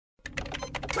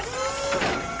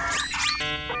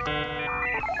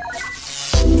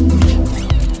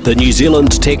the New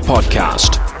Zealand Tech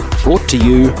Podcast, brought to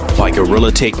you by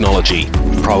Gorilla Technology,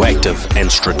 proactive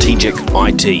and strategic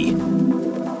IT.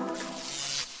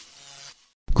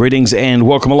 Greetings and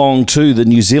welcome along to the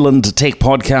New Zealand Tech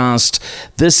Podcast.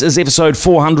 This is episode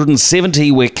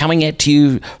 470. We're coming at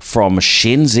you from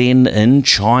Shenzhen in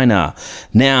China.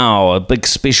 Now, a big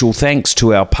special thanks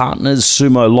to our partners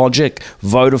Sumo Logic,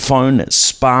 Vodafone,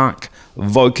 Spark,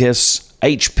 Vocus,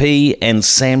 HP and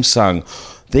Samsung.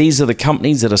 These are the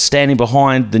companies that are standing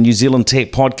behind the New Zealand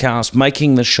Tech Podcast,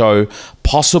 making the show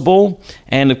possible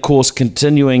and, of course,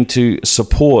 continuing to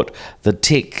support the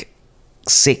tech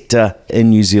sector in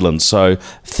New Zealand. So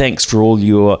thanks for all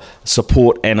your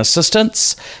support and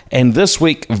assistance. And this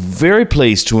week, very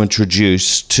pleased to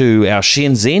introduce to our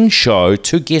Shenzhen show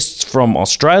two guests from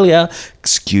Australia,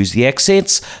 excuse the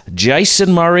accents,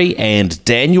 Jason Murray and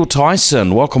Daniel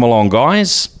Tyson. Welcome along,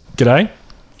 guys. G'day.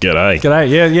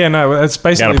 G'day. No, it's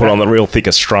basically going to put on the real thick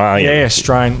Australian. Yeah,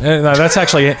 Australian. No, that's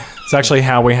actually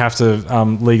how we have to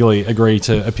legally agree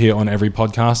to appear on every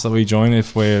podcast that we join.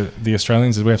 If we're the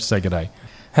Australians, is we have to say g'day.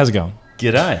 How's it going?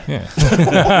 G'day. Yeah.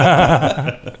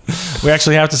 We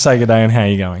actually have to say g'day and how are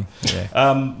you going?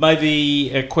 Yeah.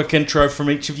 Maybe a quick intro from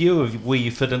each of you of where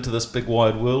you fit into this big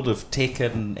wide world of tech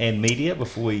and media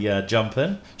before we jump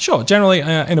in. Sure. Generally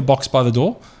in a box by the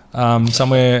door.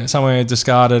 Somewhere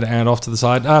discarded and off to the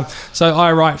side. So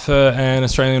I write for an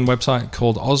Australian website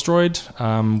called Ozroid.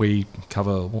 We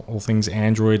cover all things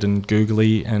Android and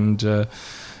Googly and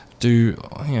do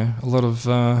a lot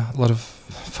of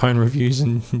phone reviews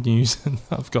and news.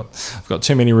 I've got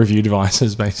too many review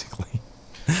devices basically.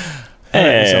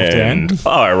 And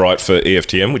I write for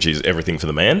EFTM, which is everything for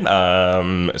the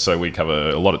man. So we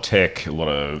cover a lot of tech, a lot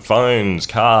of phones,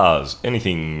 cars,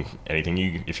 anything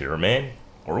you, if you're a man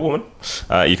or a woman,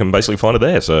 you can basically find it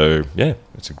there. So yeah,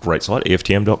 it's a great site,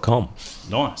 EFTM.com.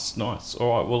 Nice.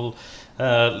 All right, well,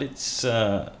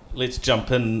 let's jump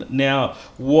in now.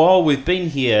 While we've been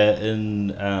here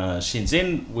in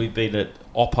Shenzhen, we've been at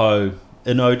Oppo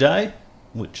Inno Day,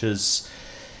 which is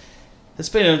it's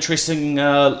been an interesting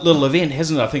little event,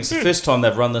 hasn't it? I think it's the first time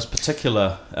they've run this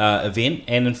particular event,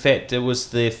 and in fact, it was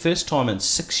their first time in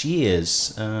 6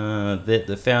 years that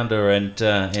the founder and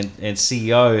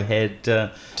CEO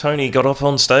had Tony got up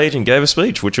on stage and gave a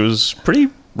speech, which was pretty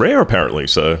rare apparently.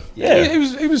 So yeah,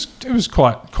 it was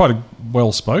quite a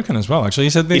well spoken as well. Actually, he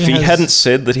said that if he hadn't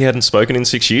said that he hadn't spoken in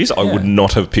 6 years, I would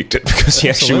not have picked it because he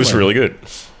actually was really good.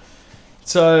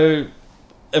 So.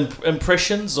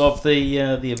 Impressions of the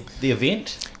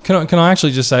event? Can I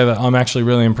actually just say that I'm actually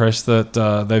really impressed that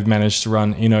they've managed to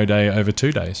run Inno Day over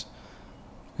 2 days.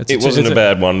 It wasn't a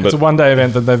bad one, but it's a one-day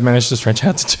event that they've managed to stretch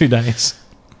out to 2 days.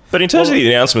 But in terms of the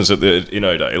announcements at the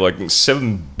Inno Day, like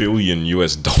 $7 billion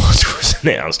was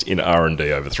announced in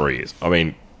R&D over 3 years. I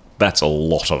mean, that's a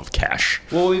lot of cash.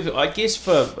 Well, I guess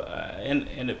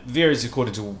and it varies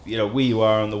according to where you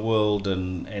are in the world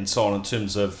and so on in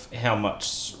terms of how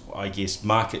much, I guess,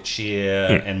 market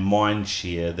share and mind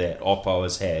share that Oppo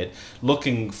has had.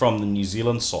 Looking from the New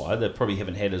Zealand side, they probably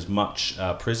haven't had as much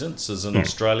presence as in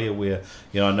Australia, where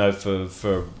I know for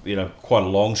quite a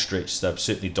long stretch they've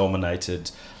certainly dominated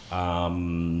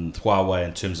Huawei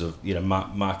in terms of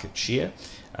market share.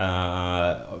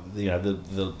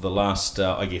 The last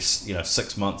I guess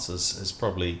 6 months has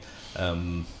probably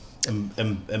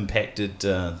impacted.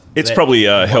 It's probably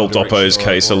helped Oppo's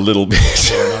case a little bit.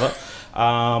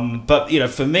 But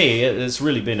for me, it's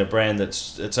really been a brand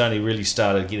it's only really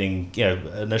started getting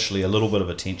initially a little bit of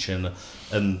attention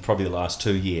in probably the last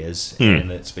 2 years,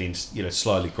 and it's been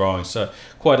slowly growing. So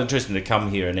quite interesting to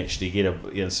come here and actually get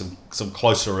some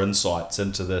closer insights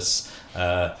into this.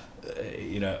 I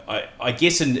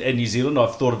guess in New Zealand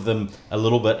I've thought of them a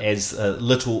little bit as a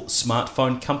little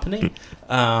smartphone company,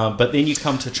 but then you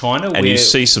come to China and where you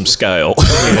see some scale.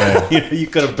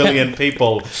 You've got 1 billion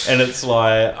people, and it's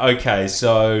like, okay,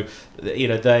 so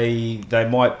they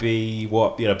might be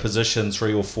position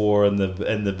 3 or 4 in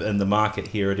the market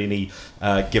here at any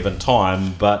given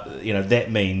time, but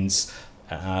that means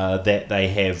that they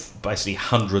have basically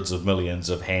hundreds of millions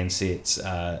of handsets,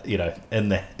 in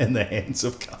the hands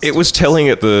of customers. It was telling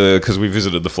because we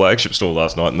visited the flagship store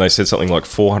last night, and they said something like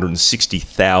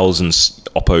 460,000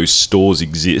 Oppo stores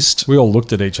exist. We all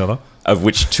looked at each other. Of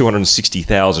which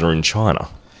 260,000 are in China.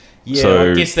 Yeah,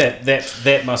 so, I guess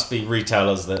that must be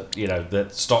retailers that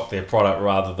that stock their product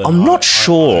rather than. I'm not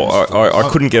sure. I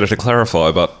couldn't get her to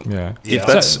clarify, but I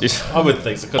would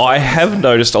think so. I have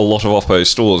noticed a lot of Oppo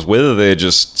stores, whether they're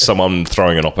just someone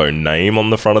throwing an Oppo name on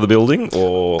the front of the building,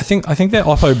 or I think they're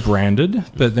Oppo branded,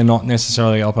 but they're not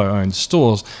necessarily Oppo owned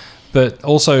stores. But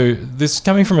also, this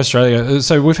coming from Australia,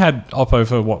 so we've had Oppo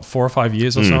for 4 or 5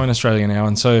 years or so in Australia now,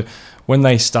 and so when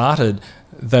they started,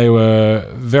 they were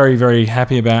very, very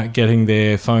happy about getting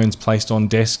their phones placed on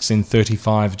desks in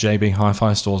 35 JB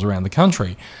Hi-Fi stores around the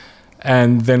country.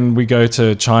 And then we go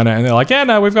to China and they're like, yeah,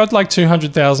 no, we've got like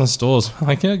 200,000 stores.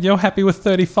 Like, you're happy with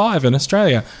 35 in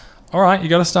Australia. All right, you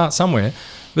got to start somewhere.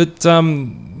 But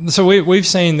so we've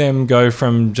seen them go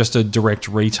from just a direct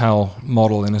retail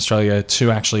model in Australia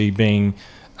to actually being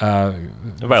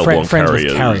available on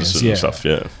carriers and stuff,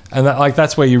 yeah. And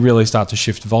that's where you really start to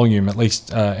shift volume, at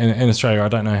least in Australia. I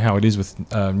don't know how it is with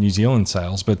New Zealand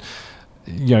sales, but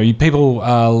people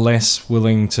are less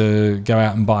willing to go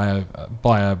out and buy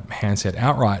a handset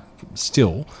outright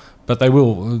still. But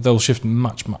they'll shift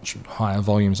much, much higher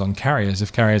volumes on carriers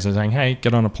if carriers are saying, hey,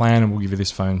 get on a plan and we'll give you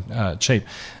this phone cheap.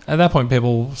 At that point,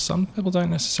 some people don't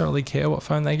necessarily care what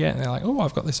phone they get. And they're like, oh,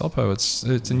 I've got this Oppo.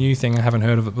 It's a new thing. I haven't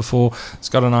heard of it before. It's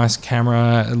got a nice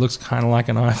camera. It looks kind of like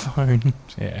an iPhone.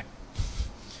 Yeah.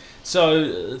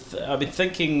 So, I've been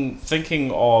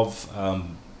thinking of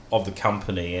the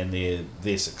company and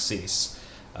their success.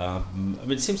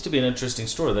 It seems to be an interesting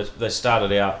story. They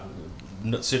started out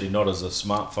certainly not as a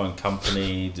smartphone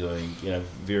company doing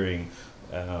varying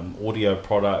audio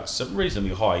products, some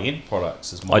reasonably high-end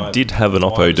products. I did have an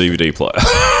Oppo DVD player.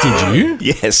 Did you?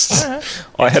 Yes.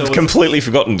 I had completely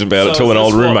forgotten about it till an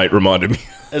old roommate reminded me.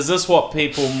 Is this what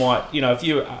people might, if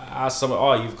you ask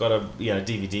someone, you've got a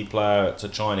DVD player, it's a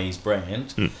Chinese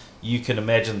brand, you can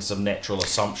imagine some natural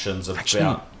assumptions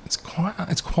about...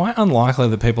 It's quite unlikely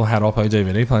that people had Oppo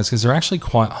DVD players because they're actually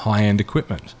quite high-end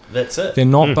equipment. That's it. They're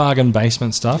not bargain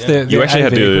basement stuff. Yeah. You actually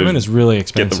had to equipment is really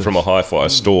expensive. Get them from a hi-fi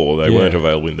store. They weren't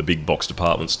available in the big box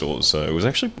department stores. So it was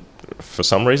actually, for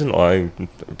some reason, I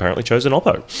apparently chose an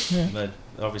Oppo. Yeah.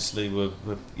 They obviously were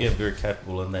very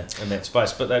capable in that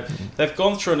space. But they've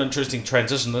gone through an interesting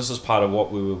transition. This is part of what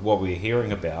we were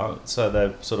hearing about. So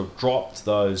they've sort of dropped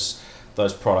those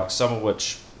products, some of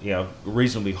which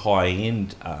reasonably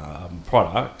high-end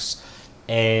products,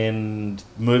 and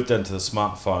moved into the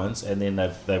smartphones, and then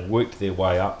they've worked their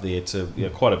way up there to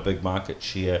quite a big market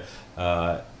share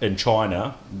in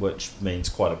China, which means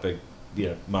quite a big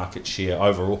market share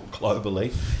overall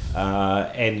globally,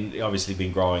 and obviously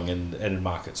been growing in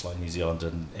markets like New Zealand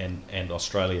and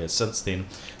Australia since then.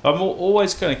 I'm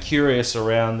always kind of curious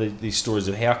around these stories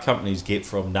of how companies get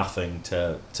from nothing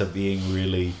to being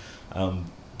really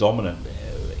dominant.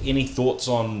 Any thoughts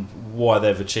on why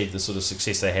they've achieved the sort of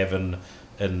success they have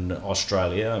in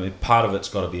Australia? I mean, part of it's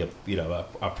got to be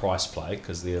a price play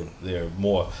because they're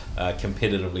more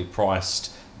competitively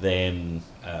priced than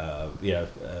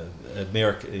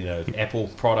America, Apple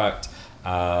product,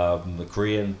 the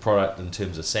Korean product in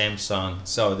terms of Samsung.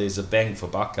 So there's a bang for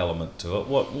buck element to it.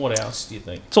 What else do you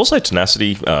think? It's also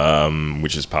tenacity,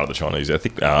 which is part of the Chinese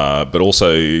ethic, but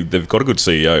also they've got a good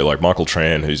CEO like Michael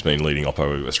Tran, who's been leading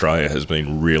Oppo Australia, has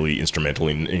been really instrumental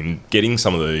in getting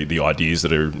some of the ideas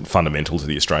that are fundamental to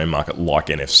the Australian market, like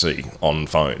NFC on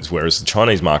phones. Whereas the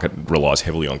Chinese market relies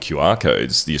heavily on QR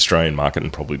codes, the Australian market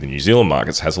and probably the New Zealand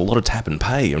markets has a lot of tap and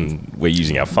pay, and we're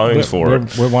using our phones for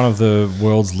it. We're one of the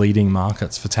world's leading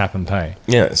markets for tap and pay.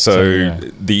 Yeah, so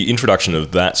the introduction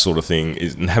of that sort of thing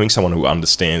is, and having someone who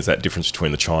understands that difference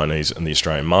between the Chinese and the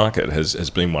Australian market has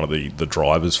been one of the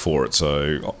drivers for it.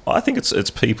 So I think it's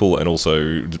people, and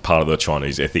also part of the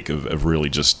Chinese ethic of really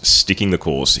just sticking the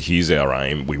course. Here's our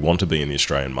aim. We want to be in the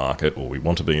Australian market, or we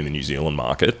want to be in the New Zealand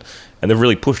market. And they've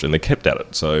really pushed and they kept at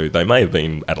it. So they may have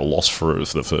been at a loss for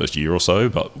the first year or so,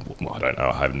 but I don't know.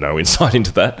 I have no insight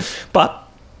into that. But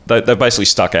they've basically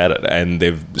stuck at it, and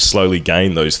they've slowly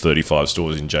gained those 35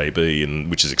 stores in JB,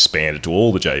 and which has expanded to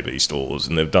all the JB stores,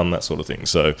 and they've done that sort of thing.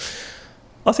 So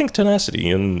I think tenacity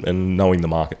and knowing the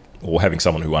market, or having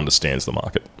someone who understands the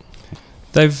market.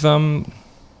 They've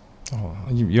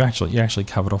you actually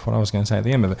covered off what I was going to say at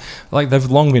the end of it. Like, they've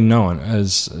long been known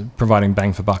as providing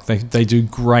bang for buck. They do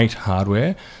great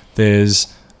hardware.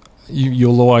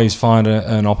 You'll always find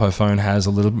an Oppo phone has a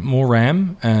little bit more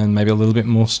RAM and maybe a little bit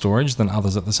more storage than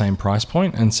others at the same price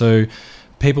point, and so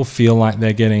people feel like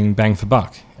they're getting bang for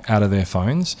buck out of their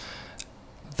phones.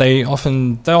 They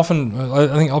often I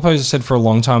think Oppo has said for a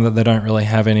long time that they don't really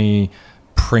have any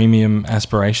premium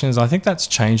aspirations. I think that's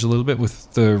changed a little bit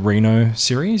with the Reno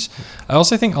series. I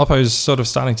also think Oppo's sort of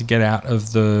starting to get out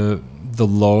of the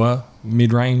lower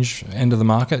mid-range end of the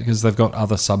market because they've got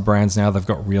other sub-brands now. They've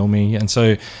got Realme, and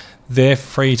so they're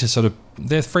free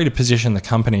to position the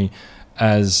company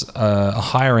as a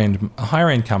higher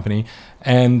end company.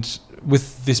 And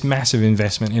with this massive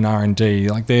investment in R&D,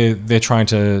 like they're trying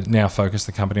to now focus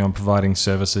the company on providing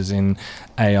services in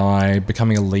AI,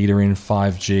 becoming a leader in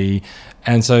 5G.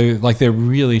 And so like they're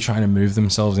really trying to move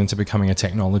themselves into becoming a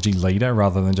technology leader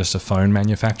rather than just a phone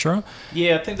manufacturer.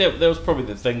 Yeah, I think that was probably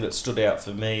the thing that stood out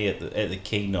for me at the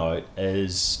keynote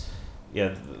is,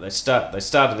 they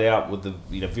started out with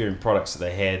the varying products that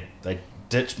they had. They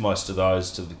ditched most of those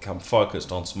to become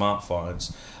focused on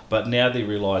smartphones, but now they're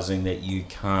realizing that you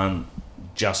can't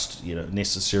just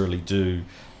necessarily do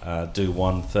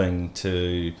one thing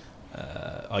to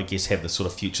I guess have the sort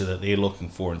of future that they're looking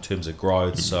for in terms of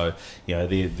growth. So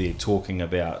they're talking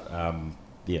about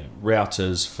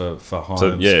routers for home.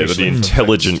 So the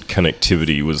intelligent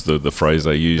connectivity was the phrase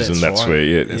they used, and that's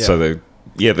right. where so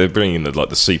they're bringing in the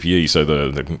CPE, so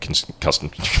the custom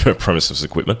premises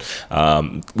equipment,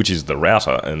 which is the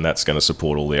router, and that's going to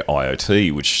support all their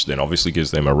IoT, which then obviously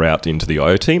gives them a route into the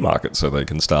IoT market, so they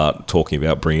can start talking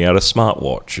about bringing out a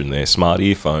smartwatch and their smart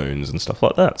earphones and stuff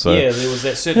like that. So there was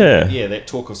that that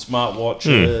talk of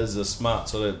smartwatches, the smart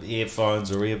sort of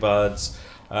earphones or earbuds.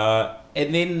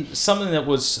 And then something that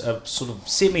was a sort of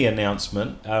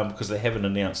semi-announcement, because they haven't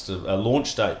announced a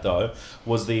launch date though,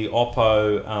 was the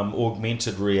Oppo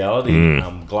augmented reality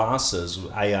glasses,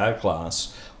 AR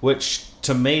glass, which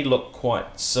to me looked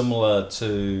quite similar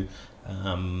to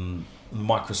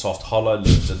Microsoft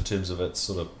HoloLens in terms of its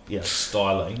sort of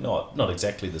styling. Not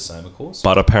exactly the same, of course.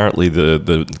 But apparently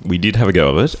we did have a go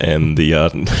of it, and the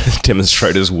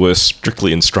demonstrators were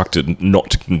strictly instructed not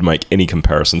to make any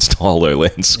comparisons to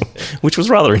HoloLens, which was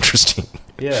rather interesting.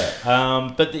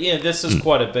 Yeah, but this is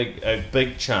quite a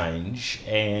big change,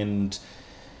 and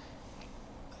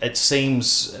it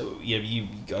seems you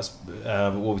guys.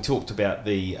 We talked about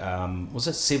the was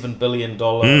it $7 billion?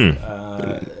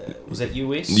 Was that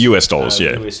US? US dollars,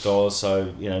 US dollars.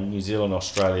 So New Zealand,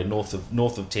 Australia, north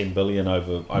of 10 billion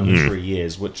over 3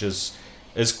 years, which is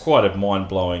quite a mind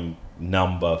blowing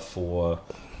number for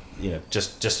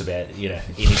just about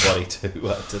anybody to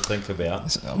think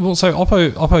about. Well, so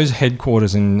Oppo's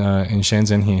headquarters in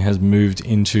Shenzhen here has moved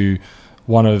into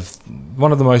one of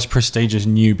the most prestigious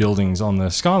new buildings on the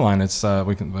skyline. It's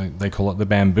they call it the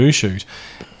Bamboo Shoot,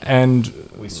 and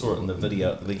we saw it in the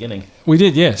video at the beginning. We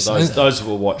did, yes. For those who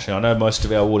were watching, I know most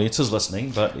of our audience is listening,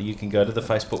 but you can go to the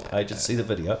Facebook page and see the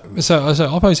video. So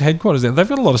Oppo's headquarters there, they've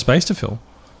got a lot of space to fill.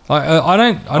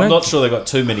 I'm not sure they've got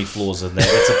too many floors in there.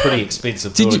 It's a pretty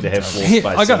expensive building to have floor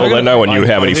space. No one knew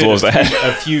how many floors they had.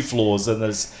 A few floors, and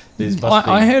there's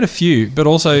I heard a few, but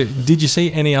also, did you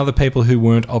see any other people who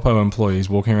weren't Oppo employees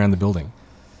walking around the building?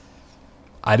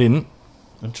 I didn't.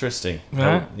 Interesting.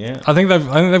 Yeah. Yeah. I think they've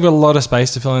got a lot of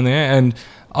space to fill in there, and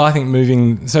I think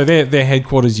moving. So their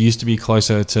headquarters used to be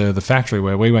closer to the factory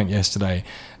where we went yesterday,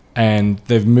 and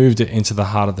they've moved it into the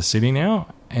heart of the city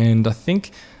now, and I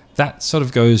think that sort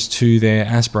of goes to their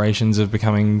aspirations of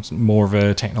becoming more of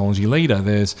a technology leader.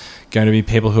 There's going to be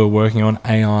people who are working on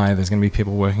AI. There's going to be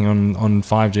people working on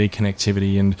 5G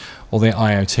connectivity and all their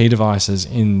IoT devices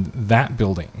in that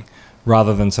building,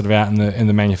 rather than sort of out in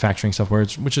the manufacturing stuff,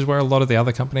 which is where a lot of the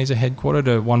other companies are headquartered.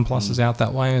 OnePlus is out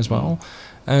that way as well,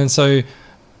 and so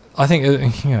I think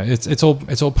it's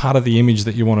all part of the image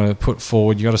that you want to put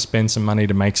forward. You got to spend some money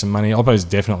to make some money. Oppo's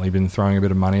definitely been throwing a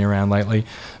bit of money around lately.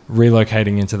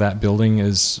 Relocating into that building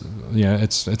is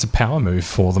it's a power move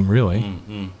for them, really.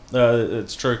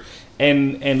 It's true.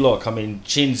 And look, I mean,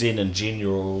 Shenzhen in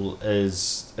general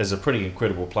is a pretty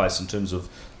incredible place in terms of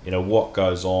what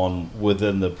goes on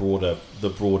within the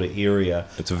broader area.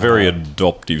 It's a very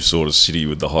adoptive sort of city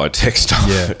with the high tech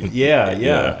stuff. Yeah.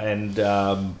 And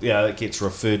it gets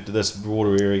referred to, this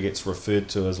broader area gets referred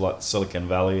to as like the Silicon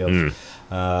Valley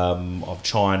of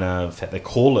China. In fact, they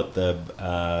call it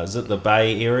is it the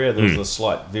Bay Area? There's a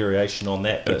slight variation on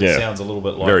that, but it sounds a little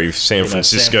bit like very San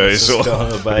Francisco sort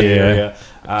of the Bay Area.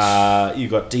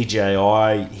 You've got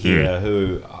DJI here,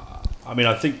 who, I mean,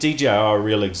 I think DJI are a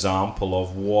real example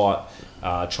of what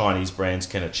Chinese brands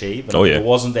can achieve. And it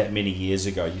wasn't that many years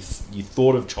ago. You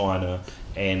thought of China,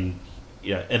 and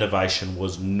innovation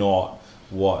was not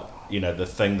what the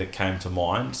thing that came to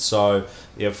mind. So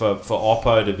for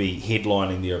Oppo to be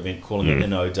headlining their event, calling it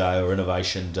Inno Day or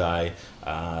Innovation Day,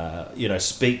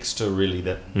 speaks to really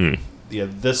that.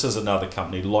 This is another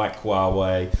company like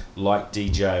Huawei, like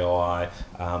DJI,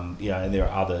 and there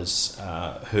are others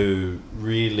who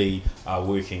really are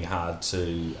working hard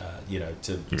to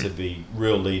be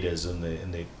real leaders in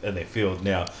their field.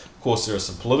 Now, of course, there are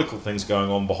some political things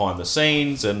going on behind the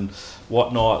scenes and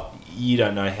whatnot. You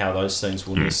don't know how those things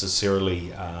will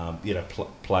necessarily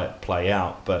play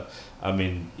out, but I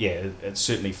mean, it's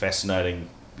certainly fascinating.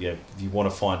 if you want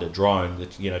to find a drone,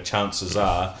 that chances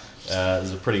are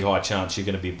there's a pretty high chance you're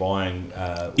going to be buying.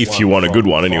 If you want a good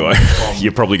one, anyway,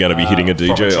 you're probably going to be hitting a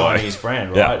DJI. From a Chinese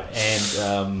brand, right?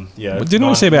 Yeah. And Didn't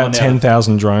we see about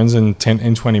 10,000 drones in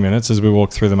 20 minutes as we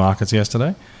walked through the markets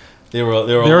yesterday? There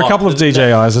were a couple of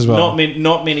DJIs as well.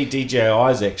 Not many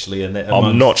DJIs actually. In that,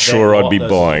 I'm not sure I'd be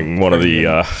buying one of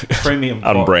the premium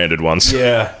unbranded ones.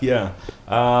 Yeah.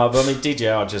 But I mean,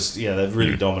 DJI just they've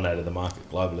really dominated the market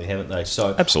globally, haven't they?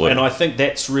 So absolutely. And I think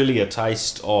that's really a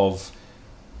taste of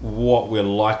what we're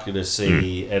likely to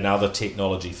see in other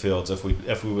technology fields. If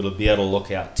we were to be able to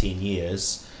look out 10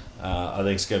 years, I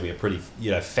think it's going to be a pretty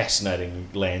fascinating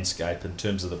landscape in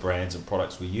terms of the brands and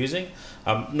products we're using.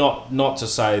 Not to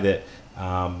say that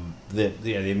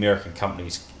the American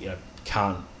companies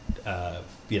can't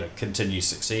continue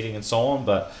succeeding and so on,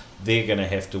 but they're going to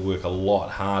have to work a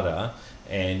lot harder.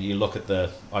 And you look at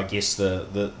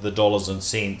the dollars and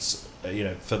cents,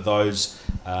 for those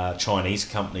Chinese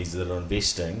companies that are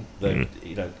investing,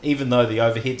 even though the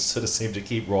overheads sort of seem to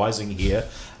keep rising here,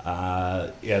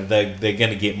 they're going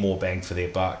to get more bang for their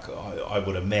buck. I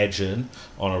would imagine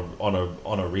on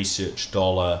a research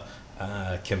dollar.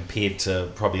 Compared to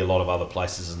probably a lot of other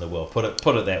places in the world. Put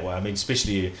it that way. I mean,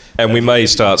 especially... And we may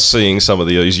start seeing some of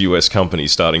these US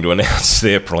companies starting to announce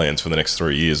their plans for the next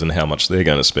 3 years and how much they're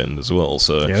going to spend as well.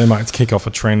 So yeah, they might kick off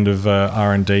a trend of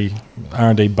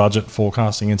R&D budget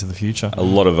forecasting into the future. A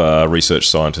lot of research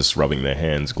scientists rubbing their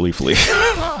hands gleefully.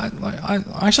 I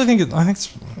actually think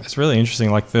it's really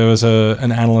interesting. Like there was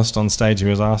an analyst on stage who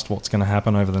was asked what's going to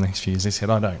happen over the next few years. He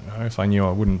said, I don't know. If I knew,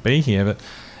 I wouldn't be here. But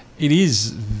it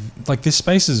is like this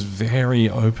space is very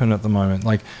open at the moment.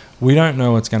 Like we don't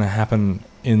know what's going to happen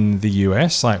in the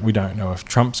US. Like we don't know if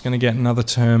Trump's going to get another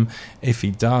term. If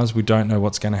he does, we don't know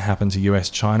what's going to happen to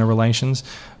US-China relations.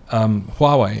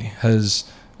 Huawei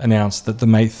has announced that the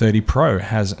Mate 30 Pro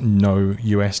has no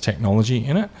US technology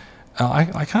in it.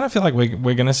 I kind of feel like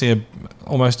we're going to see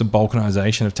almost a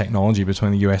balkanization of technology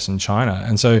between the US and China.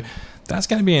 And so that's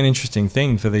going to be an interesting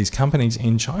thing for these companies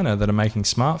in China that are making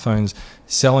smartphones,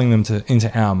 selling them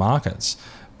into our markets,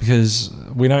 because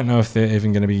we don't know if they're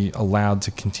even going to be allowed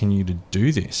to continue to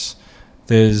do this.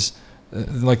 There's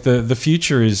the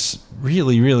future is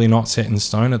really, really not set in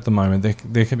stone at the moment.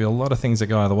 There could be a lot of things that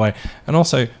go either way. And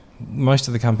also, most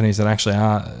of the companies that actually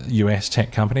are US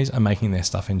tech companies are making their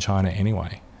stuff in China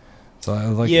anyway. So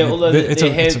although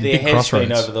there has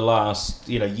been over the last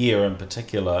year in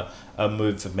particular a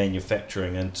move for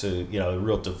manufacturing into a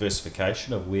real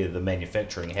diversification of where the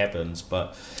manufacturing happes,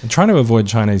 but and trying to avoid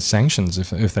Chinese sanctions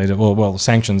if they do well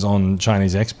sanctions on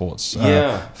Chinese exports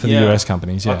for the US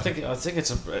companies. Yeah, I think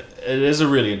it is a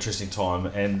really interesting time,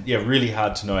 and really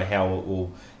hard to know how it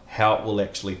will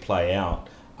actually play out.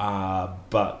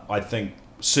 But I think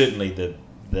certainly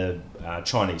the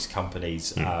Chinese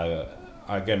companies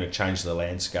are going to change the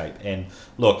landscape. And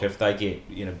look, if they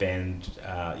get banned,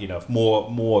 if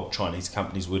more Chinese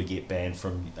companies were to get banned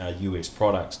from US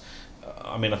products,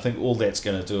 I mean, I think all that's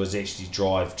going to do is actually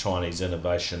drive Chinese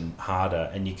innovation harder.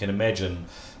 And you can imagine,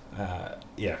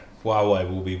 Huawei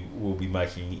will be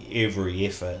making every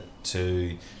effort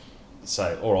to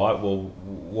say, all right, well,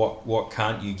 what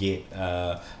can't you get?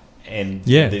 And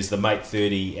there's the Mate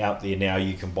 30 out there now.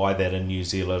 You can buy that in New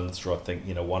Zealand through, I think,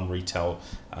 one retail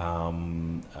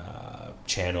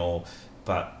channel.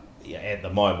 But at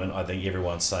the moment, I think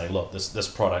everyone's saying, look, this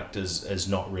product is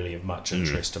not really of much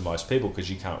interest to most people because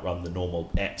you can't run the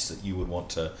normal apps that you would want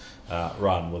to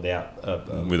run without a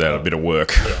bit of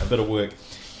work. Yeah, a bit of work.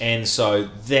 And so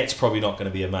that's probably not going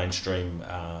to be a mainstream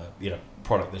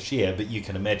product this year. But you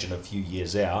can imagine a few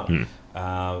years out,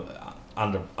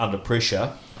 under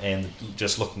pressure, and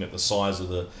just looking at the size of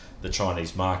the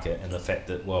Chinese market and the fact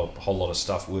that a whole lot of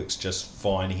stuff works just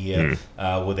fine here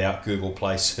without Google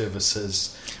Play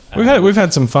services. We've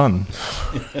had some fun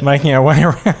making our way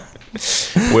around.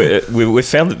 We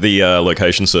found that the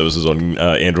location services on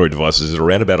Android devices is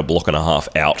around about a block and a half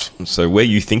out. So where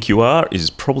you think you are is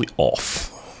probably off.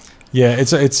 Yeah,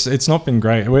 it's not been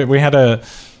great. We had a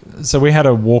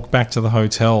walk back to the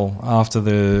hotel after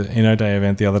the InnoDay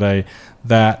event the other day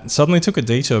that suddenly took a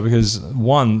detour because,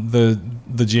 one, the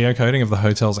geocoding of the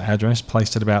hotel's address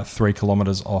placed it about 3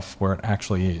 kilometres off where it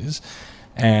actually is.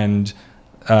 And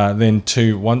then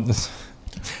two,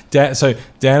 so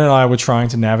Dan and I were trying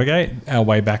to navigate our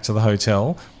way back to the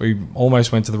hotel. We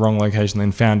almost went to the wrong location,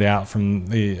 then found out from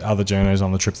the other journos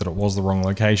on the trip that it was the wrong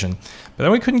location. But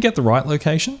then we couldn't get the right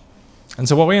location. And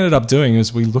so what we ended up doing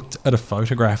is we looked at a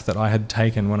photograph that I had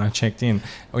taken when I checked in.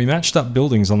 And we matched up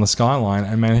buildings on the skyline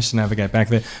and managed to navigate back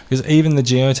there because even the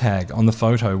geotag on the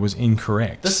photo was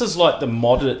incorrect. This is like the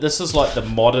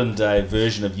modern day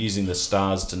version of using the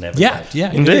stars to navigate.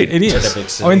 Yeah, Indeed. it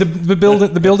is. I mean,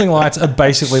 the building lights are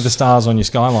basically the stars on your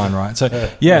skyline, right? So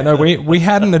we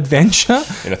had an adventure.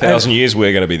 In 1,000 years,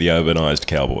 we're going to be the urbanized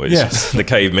cowboys. Yes. The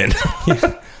cavemen. We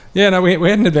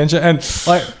had an adventure, and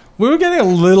like we were getting a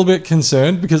little bit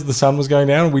concerned because the sun was going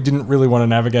down, and we didn't really want to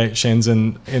navigate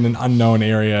Shenzhen in an unknown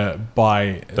area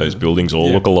by Those buildings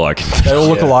all look alike. They all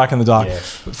look alike in the dark. Yeah.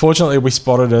 But fortunately, we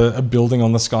spotted a building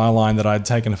on the skyline that I'd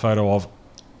taken a photo of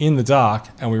in the dark,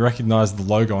 and we recognised the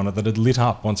logo on it that had lit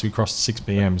up once we crossed 6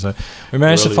 p.m. So we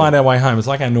managed to find our way home. It's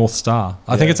like our North Star.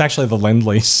 I think it's actually the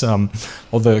Lend-Lease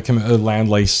or the Land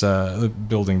Lease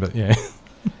building, but yeah.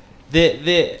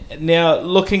 Now,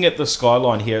 looking at the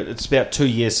skyline here, it's about 2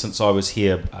 years since I was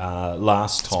here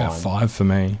last time. It's about 5 for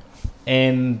me.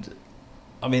 And,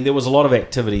 I mean, there was a lot of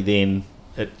activity then.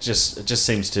 It just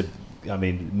seems to, I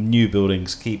mean, new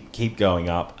buildings keep going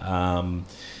up.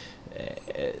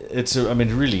 It's a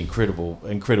really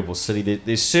incredible city.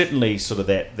 There's certainly sort of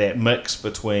that mix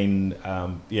between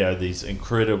these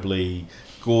incredibly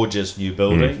gorgeous new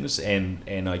buildings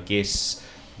and I guess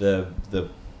the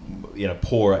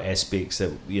poorer aspects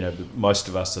that most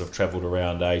of us that have travelled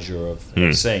around Asia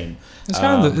have seen. It's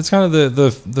kind of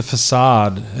the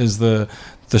facade is the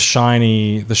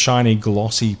shiny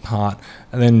glossy part,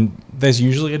 and then there's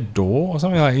usually a door or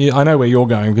something like. I know where you're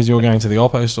going because you're going to the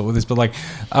Oppo store with this, but like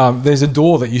there's a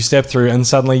door that you step through, and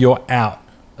suddenly you're out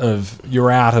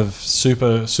of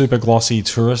super glossy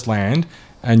tourist land,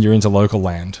 and you're into local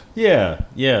land. Yeah,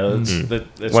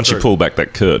 that's Once true. you pull back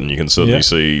that curtain, you can suddenly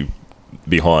see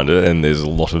behind it, and there's a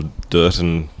lot of dirt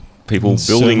and people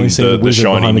building the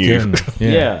shiny new.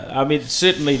 Yeah, I mean,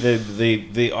 certainly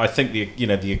the I think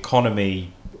the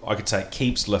economy, I could say,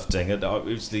 keeps lifting.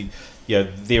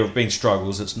 There have been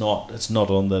struggles. It's not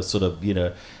on the sort of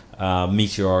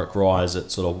meteoric rise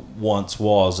it sort of once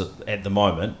was at the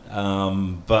moment,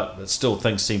 but still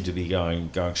things seem to be going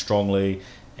strongly.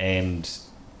 And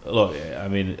look, I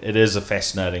mean, it is a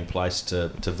fascinating place to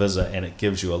visit, and it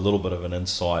gives you a little bit of an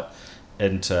insight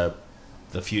into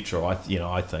the future. I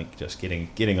think just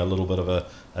getting a little bit of a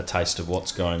taste of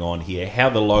what's going on here, how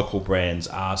the local brands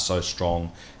are so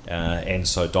strong and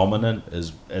so dominant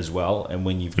as well. And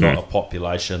when you've got a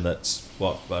population that's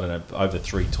over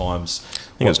 3 times.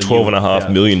 I think it's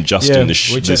 12.5 million just in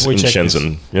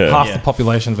Shenzhen. Yeah. Half the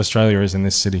population of Australia is in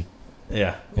this city.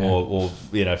 Yeah. Or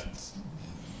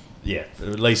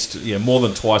at least more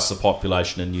than twice the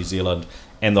population in New Zealand,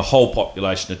 and the whole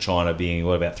population of China being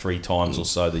about 3 times or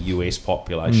so the US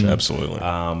population. Absolutely.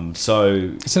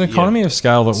 So it's an economy of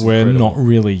scale that we're not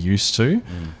really used to,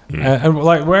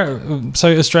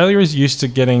 so Australia is used to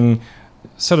getting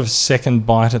sort of second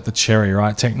bite at the cherry,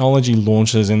 right? Technology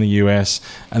launches in the US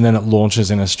and then it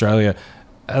launches in Australia.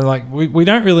 And we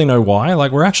don't really know why.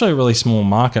 Like, we're actually a really small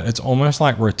market. It's almost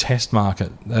like we're a test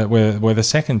market. We're the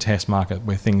second test market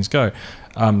where things go.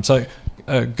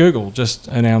 Google just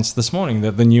announced this morning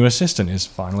that the new Assistant is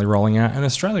finally rolling out in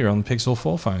Australia on the Pixel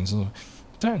 4 phones.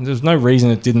 There's no reason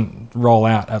it didn't roll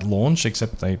out at launch,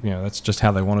 except that's just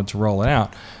how they wanted to roll it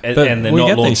out. And they're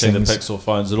not launching the Pixel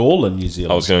phones at all in New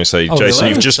Zealand. I was going to say, Jason, really?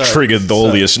 you've just triggered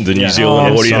all the New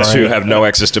Zealand audience who have no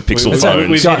access to Pixel phones.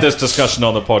 We've had this discussion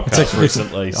on the podcast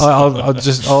recently. I'll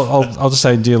just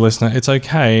say, dear listener, it's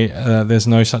okay. There's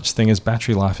no such thing as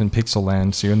battery life in Pixel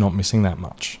land, so you're not missing that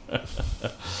much.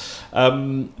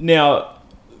 Now,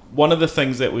 one of the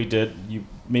things that we did, you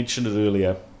mentioned it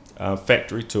earlier,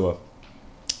 factory tour.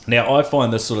 Now, I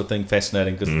find this sort of thing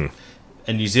fascinating because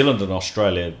in New Zealand and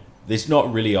Australia, there's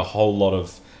not really a whole lot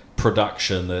of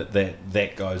production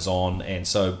that goes on. And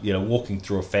so, walking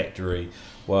through a factory,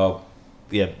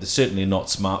 there's certainly not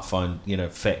smartphone,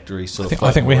 factory sort of.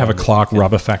 I think we have a Clark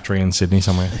rubber factory in Sydney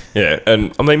somewhere. Yeah,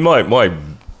 and I mean, my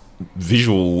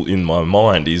visual in my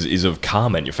mind is of car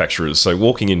manufacturers. So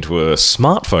walking into a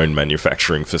smartphone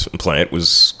manufacturing plant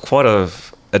was quite a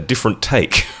different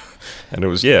take. And it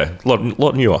was, a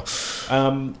lot newer. So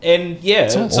I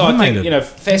think,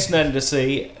 fascinating to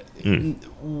see.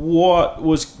 What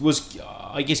was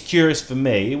I guess, curious for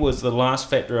me was the last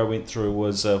factory I went through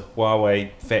was a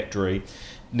Huawei factory.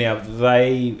 Now,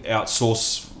 they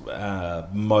outsource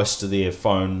most of their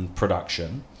phone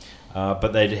production, but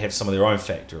they did have some of their own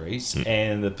factories.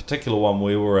 And the particular one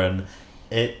we were in,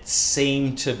 it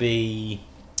seemed to be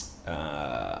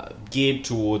geared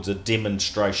towards a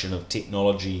demonstration of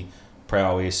technology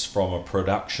prowess from a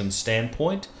production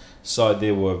standpoint. So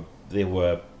there were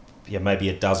maybe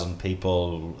a dozen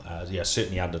people,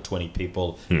 certainly under 20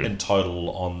 people in total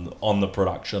on the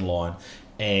production line,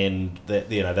 and that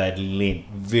they'd lent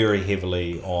very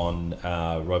heavily on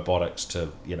robotics to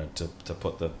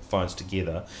put the phones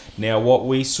together. Now, what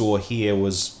we saw here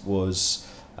was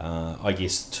I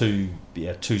guess two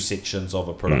sections of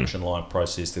a production line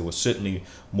process. There were certainly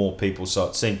more people, so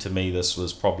it seemed to me this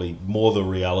was probably more the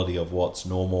reality of what's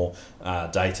normal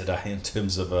day to day in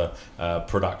terms of a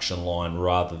production line,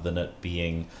 rather than it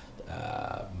being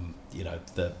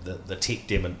the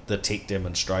tech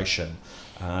demonstration.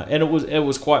 And it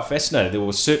was quite fascinating. There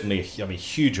was certainly a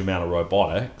huge amount of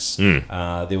robotics.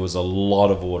 There was a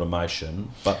lot of automation,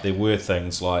 but there were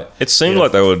things like... It seemed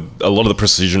like a lot of the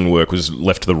precision work was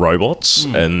left to the robots,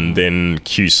 and then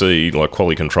QC, like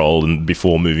quality control, and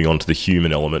before moving on to the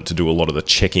human element to do a lot of the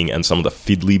checking and some of the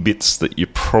fiddly bits that you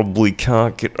probably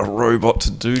can't get a robot to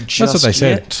do just That's what they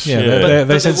yet. said. Yeah,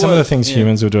 they said some of the things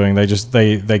humans were doing,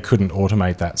 they couldn't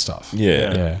automate that stuff.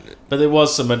 Yeah. But there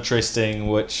was some interesting,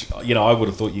 which I would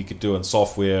have thought you could do in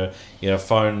software.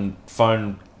 Phone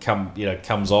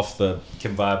comes off the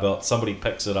conveyor belt. Somebody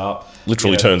picks it up,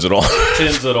 Literally turns it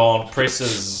on,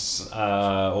 presses,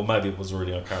 or maybe it was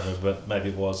already on. I can't remember, but maybe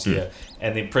it was. And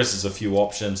then presses a few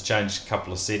options, changes a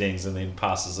couple of settings, and then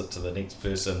passes it to the next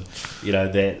person.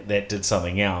 That did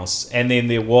something else. And then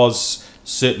there was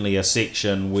certainly a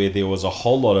section where there was a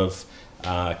whole lot of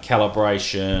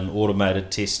calibration,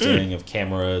 automated testing of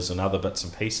cameras and other bits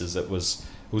and pieces. It was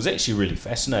actually really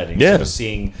fascinating. Sort of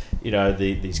seeing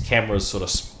these cameras sort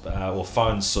of or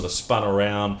phones sort of spun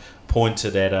around,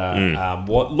 pointed at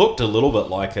what looked a little bit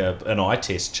like an eye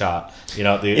test chart.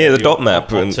 The dot map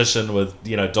competition with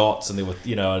dots, and there were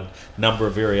a number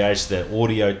of variations. That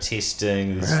audio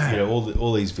testing,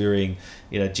 all these varying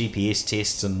GPS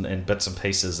tests and bits and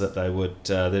pieces that they would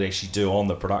that actually do on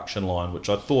the production line, which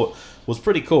I thought was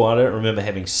pretty cool. I don't remember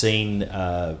having seen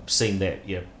that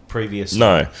previously.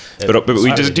 No, but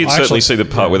we did certainly see the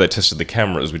part where they tested the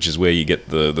cameras, which is where you get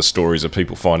the stories of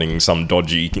people finding some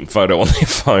dodgy photo on their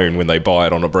phone when they buy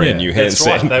it on a brand new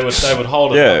handset. That's right. They would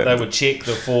hold it up, they would check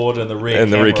the forward and the rear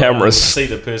cameras, see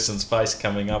the person's face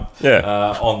coming up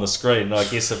on the screen. And I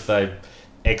guess if they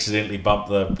accidentally bump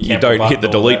the camera you don't hit the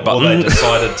delete button, or they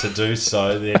decided to do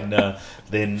so,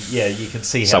 then you can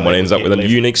see how someone ends up with a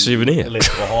unique souvenir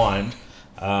left behind.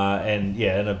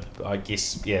 I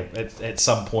guess at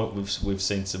some point we've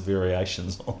seen some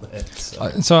variations on that.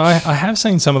 So I have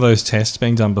seen some of those tests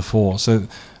being done before. So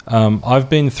I've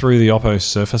been through the Oppo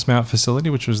Surface Mount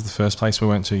facility, which was the first place we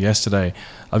went to yesterday.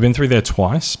 I've been through there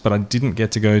twice, but I didn't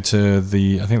get to go to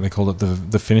I think they called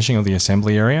it the finishing of the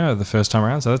assembly area the first time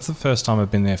around. So that's the first time I've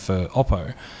been there for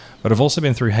Oppo. But I've also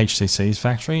been through HTC's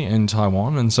factory in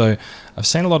Taiwan, and so I've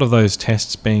seen a lot of those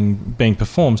tests being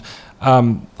performed.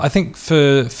 I think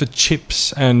for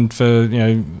chips and for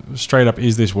straight up,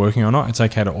 is this working or not? It's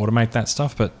okay to automate that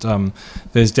stuff, but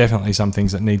there's definitely some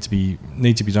things that need to be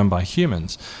done by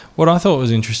humans. What I thought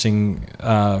was interesting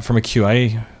from a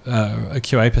QA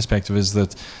perspective is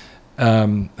that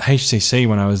HTC,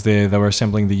 when I was there, they were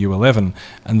assembling the U11,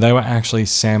 and they were actually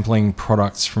sampling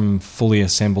products from fully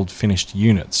assembled finished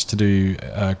units to do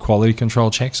quality control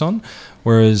checks on,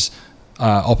 whereas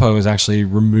Oppo is actually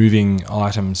removing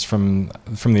items from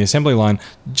the assembly line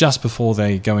just before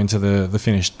they go into the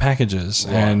finished packages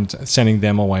and sending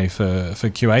them away for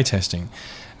QA testing.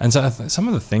 And so some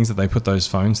of the things that they put those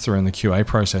phones through in the QA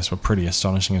process were pretty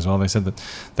astonishing as well. They said that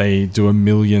they do a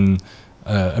million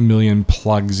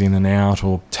plugs in and out,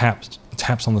 or taps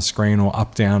on the screen, or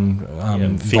up down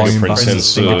fingerprint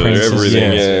sensors,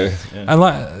 everything.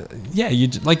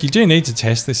 And you do need to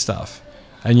test this stuff,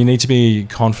 and you need to be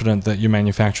confident that your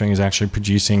manufacturing is actually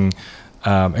producing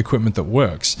equipment that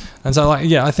works. And so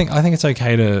I think it's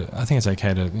okay to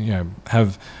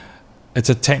have, it's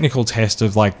a technical test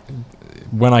of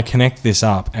when I connect this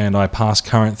up and I pass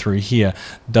current through here,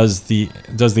 does the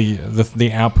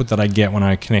output that I get when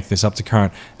I connect this up to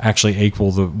current actually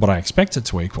equal what I expect it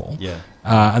to equal? Yeah.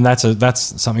 And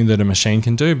that's something that a machine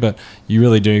can do, but you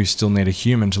really do still need a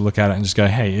human to look at it and just go,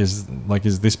 hey, is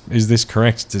this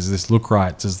correct? Does this look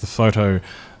right? Does the photo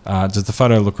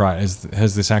look right?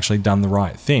 Has this actually done the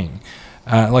right thing?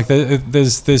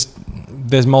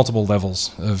 There's multiple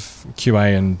levels of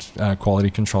QA and quality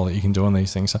control that you can do on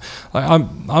these things. So I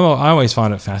always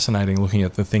find it fascinating looking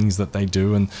at the things that they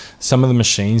do and some of the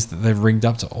machines that they've rigged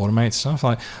up to automate stuff.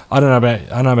 I don't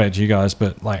know about you guys,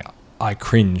 but I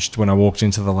cringed when I walked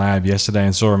into the lab yesterday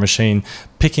and saw a machine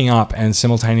picking up and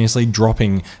simultaneously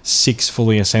dropping 6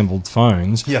 fully assembled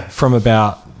phones from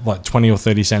about 20 or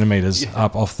 30 centimeters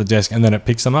up off the desk, and then it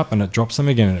picks them up and it drops them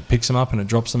again, and it picks them up and it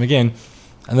drops them again.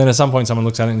 And then at some point, someone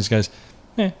looks at it and just goes,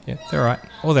 yeah, they're all right,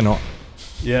 or they're not.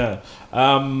 Yeah.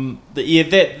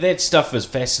 That stuff is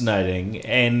fascinating,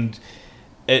 and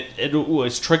it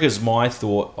always triggers my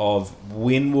thought of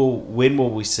when will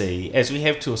we see, as we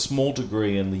have to a small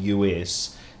degree in the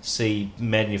US, see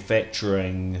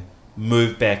manufacturing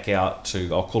move back out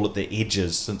to, I'll call it the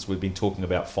edges, since we've been talking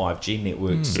about 5G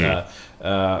networks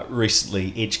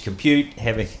recently. Edge compute,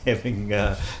 having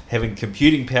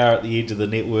computing power at the edge of the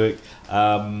network.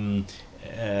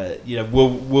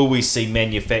 Will we see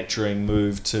manufacturing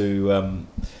move to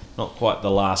not quite the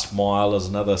last mile is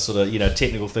another sort of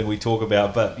technical thing we talk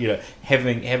about, but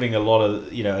having a lot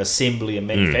of assembly and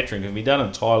manufacturing can be done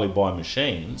entirely by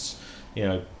machines.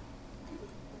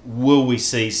 Will we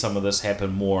see some of this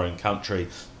happen more in country?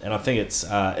 And I think it's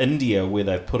India where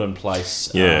they've put in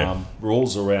place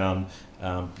rules around.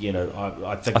 I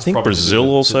think Brazil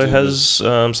also has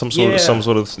something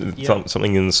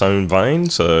in the same vein.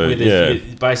 So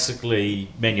basically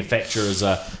manufacturers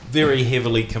are very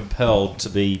heavily compelled to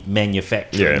be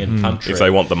manufacturing in country. If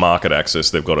they want the market access,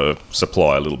 they've got to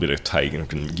supply a little bit of take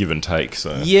and give and take.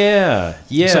 So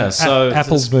So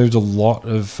Apple's moved a lot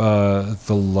of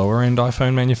the lower end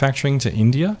iPhone manufacturing to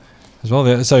India as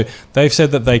well. So they've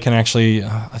said that they can actually,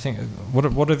 I think,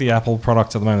 what are the Apple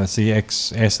products at the moment? It's the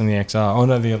XS and the XR. Oh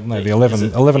no, the 11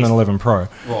 and 11 Pro.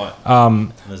 Right.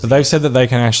 But they've said that they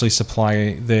can actually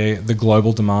supply the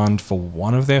global demand for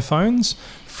one of their phones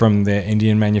from their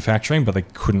Indian manufacturing, but they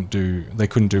couldn't do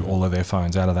all of their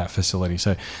phones out of that facility.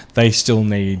 So they still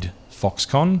need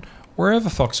Foxconn. Wherever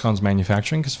Foxconn's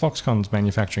manufacturing, because Foxconn's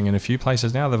manufacturing in a few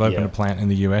places now. They've opened a plant in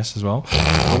the US as well.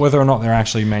 But whether or not they're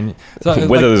actually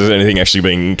whether there's anything actually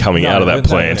being coming out of that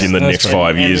plant in the next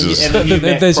 5 years is... And the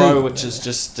Mac Pro, which is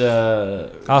just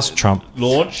ask Trump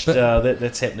launched,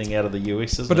 that's happening out of the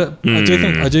US, isn't it? I do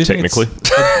think technically.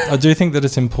 I do think that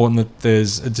it's important that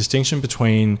there's a distinction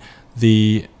between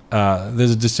the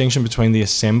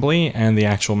assembly and the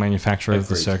actual manufacture of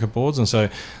the circuit boards. And so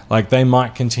they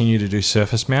might continue to do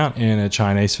surface mount in a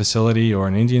Chinese facility or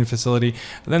an Indian facility,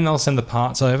 and then they'll send the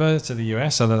parts over to the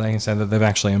US so that they can say that they've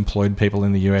actually employed people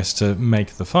in the US to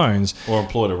make the phones. Or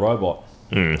employed a robot.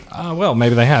 Well,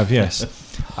 maybe they have, yes.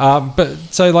 But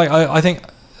so I think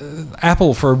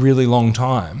Apple for a really long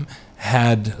time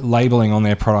had labeling on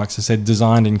their products that said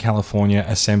designed in California,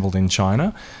 assembled in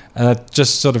China. And that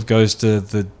just sort of goes to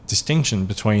the distinction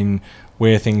between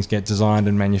where things get designed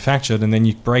and manufactured. And then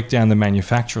you break down the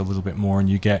manufacture a little bit more and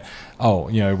you get,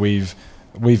 we've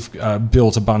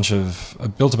built a bunch of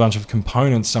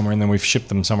components somewhere and then we've shipped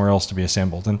them somewhere else to be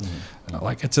assembled. And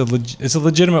it's a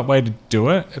legitimate way to do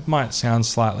it. It might sound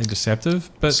slightly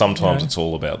deceptive, but sometimes it's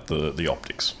all about the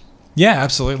optics. Yeah,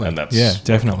 absolutely. And that's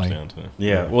definitely.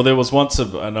 Well, there was once,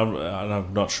 and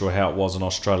I'm not sure how it was in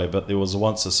Australia, but there was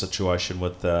once a situation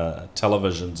with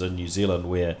televisions in New Zealand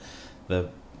where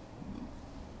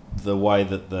the way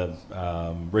that the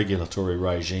regulatory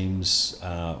regimes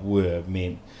were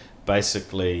meant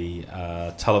basically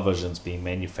televisions being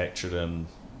manufactured in,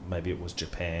 maybe it was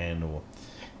Japan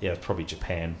probably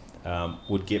Japan,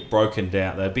 would get broken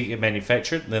down. They'd be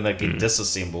manufactured and then they'd get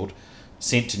disassembled,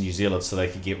 sent to New Zealand so they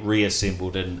could get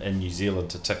reassembled in New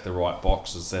Zealand to tick the right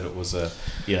boxes that it was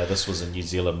this was a New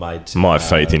Zealand made. My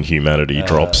faith in humanity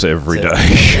drops every day.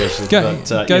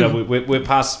 We're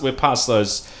past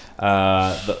those.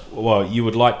 You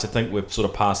would like to think we're sort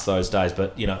of past those days,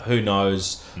 but who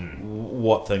knows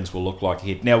what things will look like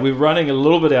ahead. Now we're running a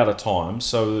little bit out of time,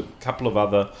 so a couple of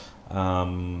other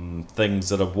things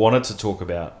that I've wanted to talk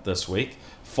about this week.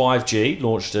 5G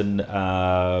launched in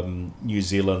New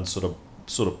Zealand sort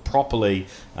of properly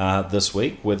this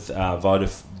week with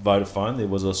Vodafone. There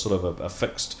was a sort of a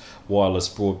fixed wireless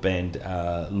broadband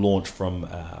launch from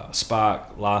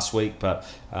Spark last week, but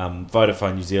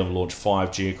Vodafone New Zealand launched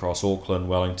 5G across Auckland,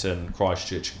 Wellington,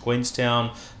 Christchurch and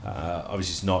Queenstown.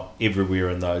 Obviously it's not everywhere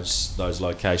in those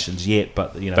locations yet,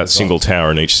 but that single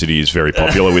tower in each city is very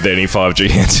popular with any 5G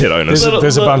handset owners.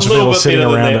 There's a bunch of people sitting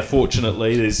around it.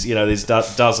 Fortunately, there's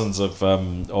dozens of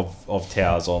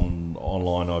towers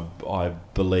online, I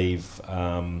believe,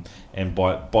 and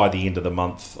by the end of the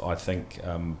month, I think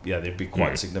there'd be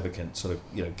quite significant sort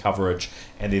of coverage,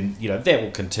 and then that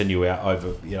will continue out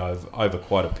over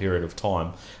quite a period of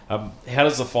time. How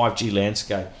does the 5G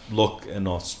landscape look in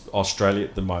Australia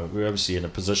at the moment? We're obviously in a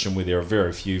position where there are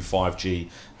very few 5G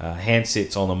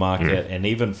handsets on the market, and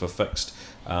even for fixed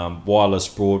wireless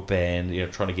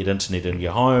broadband, trying to get internet in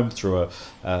your home through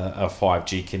a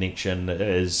 5G connection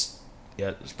is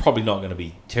it's probably not going to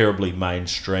be terribly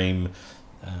mainstream.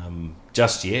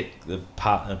 just yet,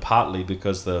 partly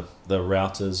because the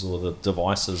routers or the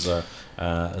devices are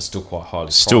still quite highly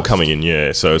priced. Still coming in,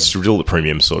 yeah. So it's still the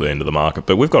premium sort of end of the market.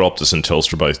 But we've got Optus and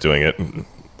Telstra both doing it.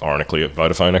 Ironically,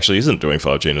 Vodafone actually isn't doing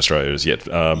 5G in Australia as yet.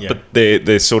 But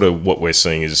they're sort of, what we're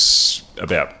seeing is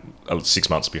about 6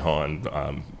 months behind.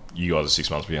 You guys are 6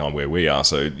 months behind where we are,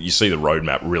 so you see the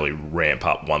roadmap really ramp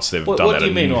up once they've done that. What do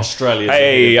you mean Australia?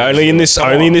 Hey, only in this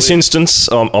instance.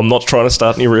 I'm not trying to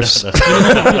start any riffs.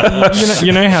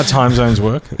 you know how time zones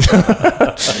work.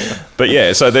 But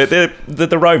yeah, so the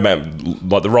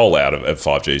roadmap, like the rollout of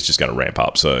 5G, is just going to ramp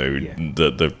up. So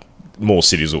the more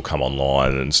cities will come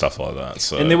online and stuff like that.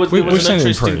 So and there was an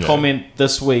interesting comment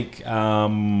this week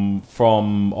from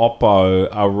Oppo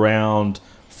around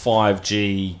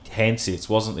 5G handsets,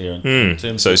 wasn't there? In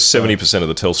terms so of 70% of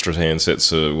the Telstra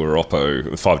handsets were Oppo.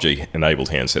 5G-enabled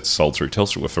handsets sold through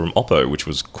Telstra were from Oppo, which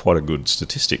was quite a good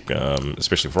statistic,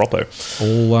 especially for Oppo.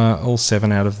 All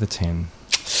 7 out of the 10.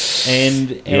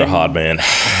 And you're a hard man.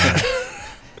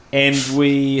 And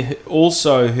we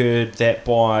also heard that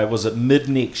by, was it mid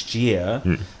next year,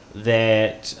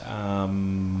 that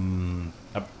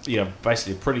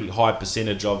basically a pretty high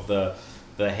percentage of the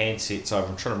handsets over,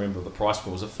 I'm trying to remember the price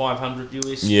point, was it 500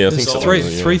 US? Yeah, I think so.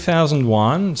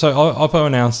 3,001. So Oppo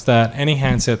announced that any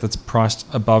handset that's priced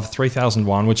above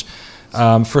 3,001, which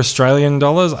for Australian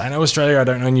dollars, I know Australia, I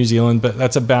don't know New Zealand, but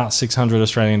that's about 600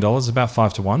 Australian dollars, about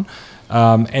 5 to 1.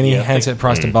 Any handset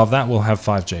priced above that will have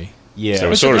 5G. Yeah, so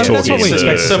we're sort of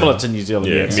talking similar to New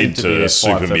Zealand. Yeah, mid to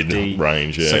super mid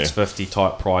range. Yeah, 650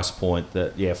 type price point.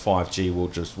 That 5G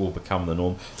will become the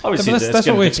norm. Obviously, that's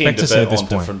what we expect to see at this point.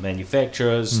 Different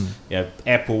manufacturers.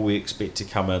 Apple we expect to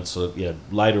come in sort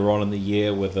of later on in the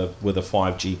year with a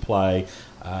 5G play.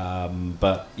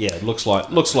 But it looks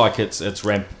like it's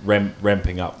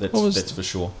ramping up. That's for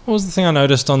sure. What was the thing I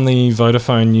noticed on the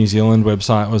Vodafone New Zealand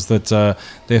website was that their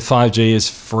 5G is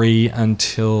free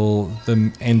until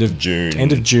the end of June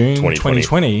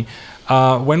 2020.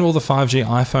 When will the 5G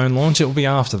iPhone launch? It will be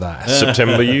after that.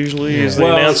 September usually is the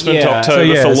announcement.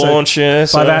 October for launch.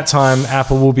 By that time,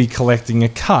 Apple will be collecting a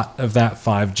cut of that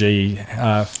 5G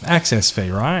access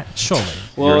fee, right? Surely.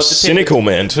 Well, you're a cynical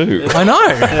man too. I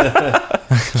know.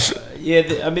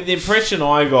 The impression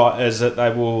I got is that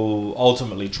they will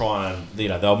ultimately try and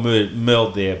they'll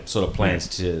meld their sort of plans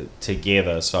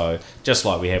together. So just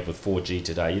like we have with 4G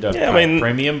today, you don't pay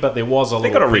premium, but there was they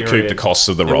got to recoup the costs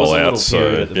of the rollout.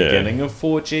 So at the beginning of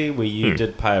 4G, where you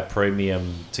did pay a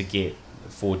premium to get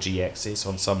 4G access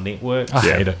on some networks. I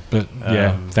hate it, but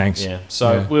thanks. Yeah,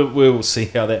 so we'll see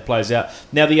how that plays out.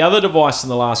 Now, the other device in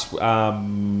the last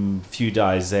few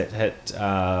days that hit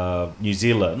New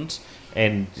Zealand,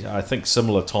 and I think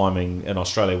similar timing in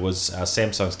Australia, was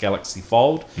Samsung's Galaxy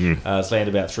Fold. It's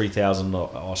landed about 3,000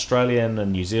 Australian,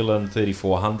 and New Zealand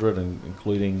 3,400,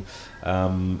 including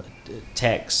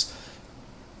tax.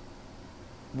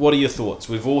 What are your thoughts?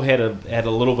 We've all had a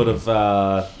little bit of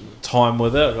time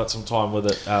with it. I got some time with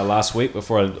it last week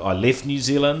before I left New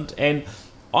Zealand, and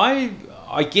I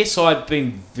guess I'd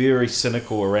been very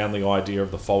cynical around the idea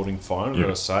of the folding phone. I'm going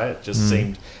to say it just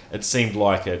seemed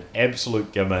like an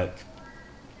absolute gimmick.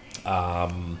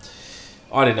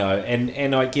 I don't know,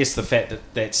 and I guess the fact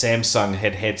that Samsung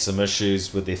had some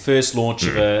issues with their first launch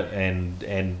of it,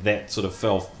 and that sort of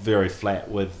fell very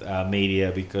flat with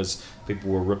media because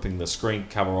people were ripping the screen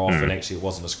cover off, and actually it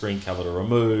wasn't a screen cover to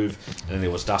remove, and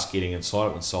there was dust getting inside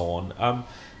it and so on.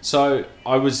 So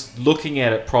I was looking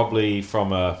at it probably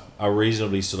from a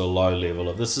reasonably sort of low level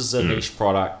of this is a niche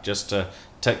product just to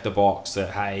tick the box that,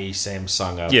 hey,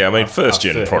 Samsung are first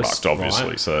gen product, obviously,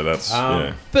 right? So that's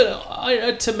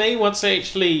but to me, once they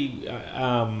actually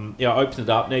open it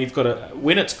up, now you've got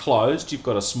when it's closed, you've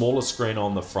got a smaller screen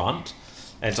on the front,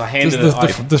 and so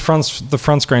the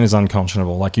front screen is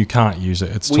unconscionable. Like, you can't use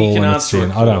it. It's tall and it's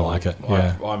thin. I don't like it.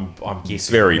 I'm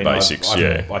guessing very basics.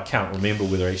 I can't remember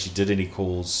whether I actually did any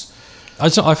calls. I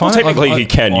find technically you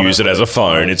can use it as a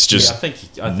phone. It's just I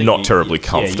think not terribly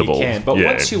comfortable. Yeah, you can. But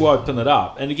once you open it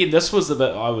up, and again, this was the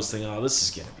bit I was thinking, this is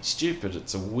going to be stupid.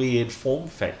 It's a weird form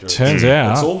factor. Turns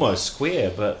out it's almost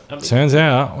square, but turns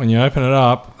out when you open it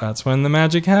up, that's when the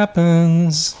magic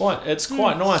happens. It's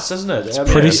quite nice, isn't it? It's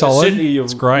pretty solid.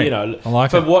 It's great. I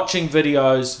like it. For watching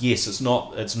videos, yes, it's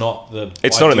not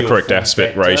in the correct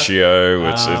aspect ratio.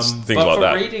 It's things like that.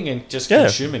 But for reading and just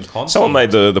consuming content. Someone made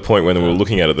the point when we were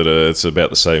looking at it that it's about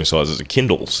the same size as a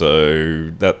Kindle, so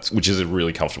which is a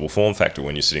really comfortable form factor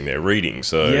when you're sitting there reading.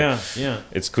 So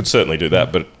it could certainly do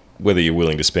that, but whether you're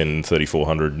willing to spend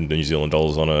 3,400 New Zealand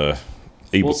dollars on a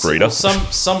ebook reader,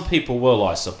 some people will,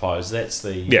 I suppose. That's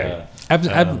the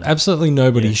absolutely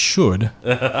nobody should,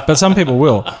 but some people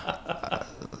will.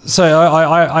 So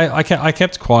I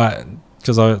kept quiet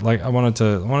because I wanted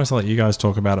to let you guys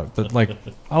talk about it, but like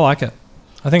I like it.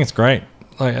 I think it's great.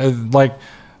 Like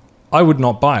I would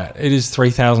not buy it. It is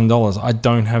 $3,000. I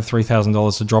don't have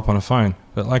 $3,000 to drop on a phone,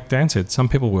 but like Dan said, some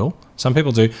people will. Some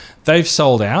people do. They've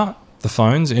sold out the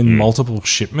phones in multiple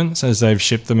shipments as they've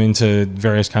shipped them into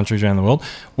various countries around the world.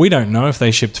 We don't know if they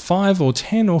shipped 5 or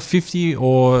 10 or 50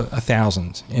 or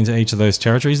 1,000 into each of those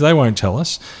territories. They won't tell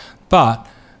us, but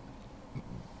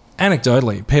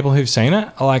anecdotally, people who've seen it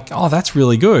are like, oh, that's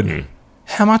really good.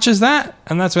 How much is that?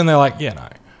 And that's when they're like, yeah, no.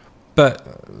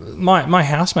 But my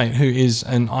housemate, who is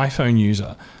an iPhone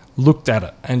user, looked at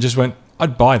it and just went,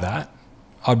 I'd buy that.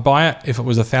 I'd buy it if it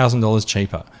was $1,000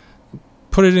 cheaper.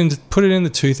 Put it in the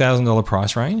 $2,000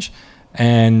 price range,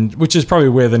 and which is probably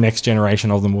where the next generation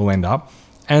of them will end up.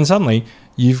 And suddenly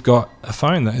you've got a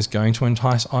phone that is going to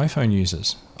entice iPhone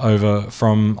users over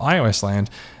from iOS land.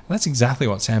 That's exactly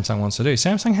what Samsung wants to do.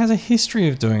 Samsung has a history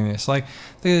of doing this. Like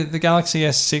the Galaxy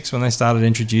S6, when they started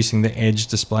introducing the edge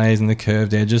displays and the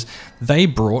curved edges, they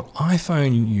brought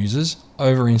iPhone users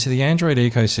over into the Android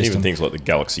ecosystem. Even things like the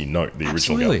Galaxy Note, the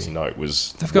original Galaxy Note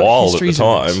was They've got wild at the histories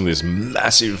of time. This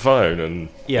massive phone, and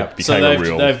it became so a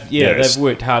real. they've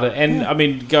worked harder, and I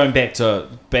mean, going back to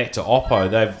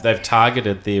Oppo, they've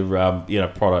targeted their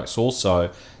products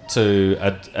also to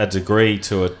a degree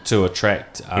to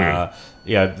attract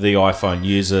the iPhone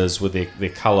users with their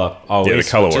color OS. Yeah, the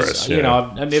color OS.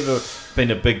 I've never been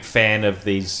a big fan of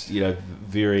these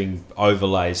varying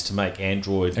overlays to make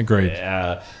Android. Agreed.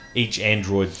 Each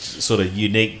Android sort of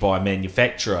unique by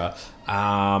manufacturer.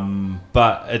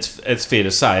 But it's fair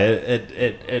to say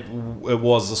it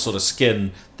was the sort of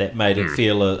skin that made it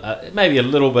feel maybe a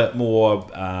little bit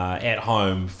more at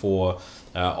home for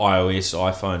iOS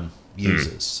iPhone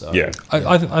users. So,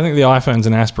 I think the iPhone's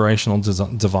an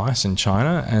aspirational device in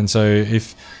China, and so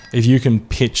if you can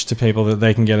pitch to people that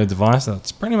they can get a device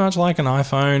that's pretty much like an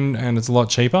iPhone and it's a lot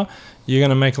cheaper, you're going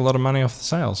to make a lot of money off the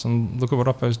sales. And look at what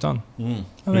Oppo's done. I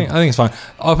think it's fine.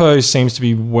 Oppo seems to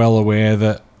be well aware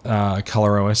that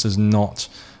ColorOS is not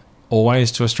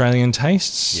always to Australian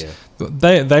tastes.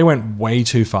 They went way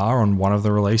too far on one of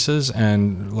the releases,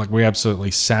 and like we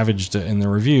absolutely savaged it in the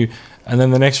review. And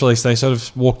then the next release, they sort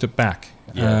of walked it back.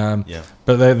 But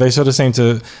they sort of seem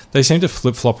to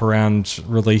flip flop around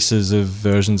releases of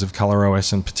versions of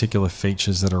ColorOS and particular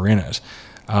features that are in it.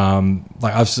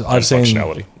 Like I've seen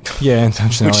functionality, and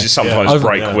functionality, which is sometimes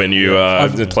break when you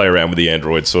play around with the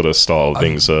Android sort of style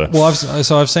things.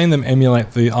 I've seen them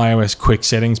emulate the iOS quick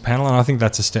settings panel, and I think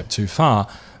that's a step too far.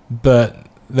 But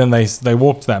then they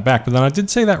walked that back. But then I did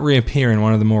see that reappear in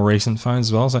one of the more recent phones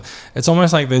as well. So it's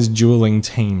almost like there's dueling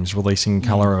teams releasing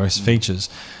ColorOS features.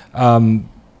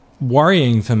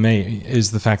 Worrying for me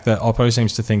is the fact that Oppo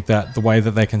seems to think that the way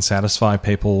that they can satisfy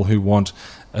people who want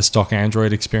a stock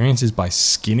Android experience is by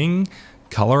skinning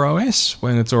ColorOS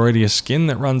when it's already a skin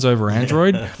that runs over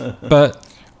Android. But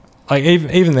like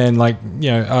even then,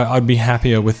 I'd be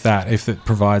happier with that if it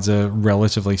provides a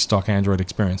relatively stock Android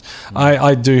experience.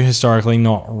 I do historically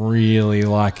not really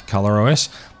like ColorOS,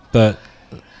 but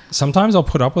sometimes I'll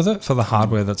put up with it for the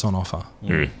hardware that's on offer.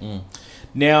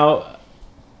 Now,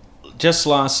 just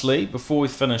lastly, before we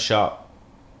finish up,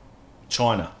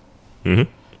 China. The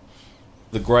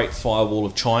Great Firewall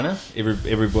of China.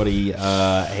 Everybody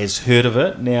has heard of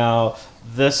it. Now,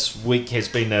 this week has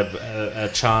been a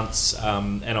chance,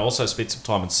 and I also spent some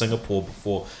time in Singapore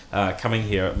before coming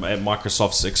here at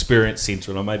Microsoft's Experience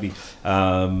Centre, and I'll maybe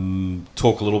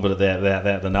talk a little bit about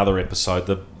that in another episode.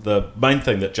 The main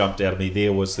thing that jumped out at me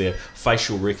there was their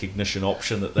facial recognition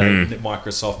option that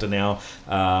Microsoft are now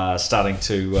starting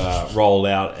to roll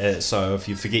out. So if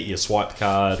you forget your swipe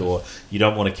card or you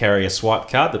don't want to carry a swipe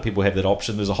card, that people have that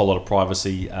option. There's a whole lot of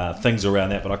privacy things around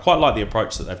that, but I quite like the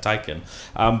approach that they've taken.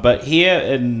 But here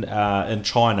in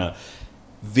China,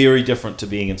 very different to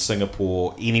being in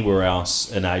Singapore, anywhere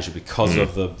else in Asia, because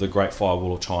of the Great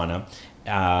Firewall of China.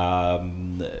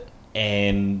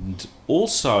 And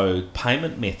also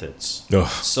payment methods.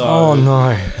 So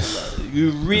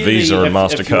you really Visa and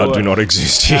MasterCard do not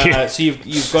exist here. So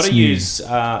you've got to use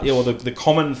the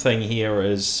common thing here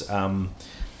is Alipay,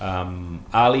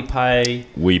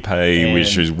 WePay,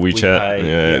 which is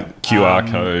WeChat, QR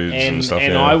codes and stuff.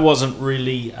 And I wasn't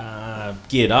really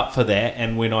geared up for that.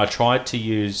 And when I tried to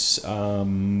use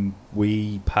WePay,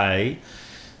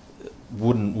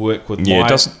 wouldn't work with my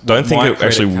don't think it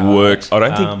actually card. worked. I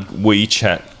don't think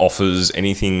WeChat offers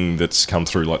anything that's come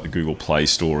through like the Google Play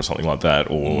Store or something like that,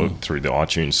 or through the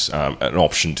iTunes, an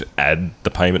option to add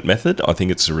the payment method. I think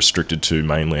it's restricted to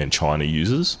mainland China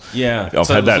users. Yeah, I've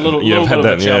so had that. I've had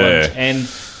that challenge. And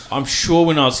I'm sure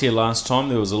when I was here last time,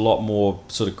 there was a lot more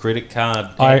sort of credit card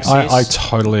I access.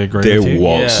 totally agree There with you.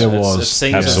 was. There It was.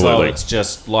 seems as though Absolutely. it's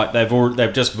just like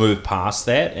they've just moved past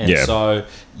that, and Yeah. so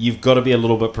you've got to be a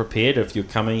little bit prepared if you're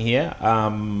coming here.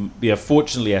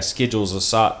 Fortunately, our schedules are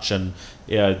such, and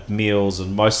meals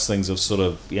and most things have sort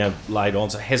of laid on,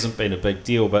 so it hasn't been a big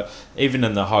deal. But even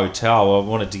in the hotel, I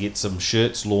wanted to get some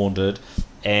shirts laundered,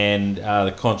 and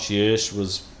the concierge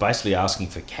was basically asking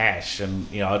for cash, and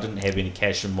I didn't have any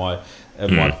cash in my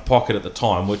pocket at the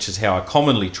time, which is how I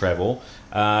commonly travel.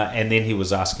 And then he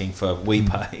was asking for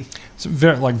WePay. So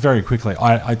very quickly,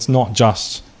 it's not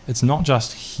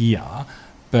just here,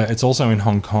 but it's also in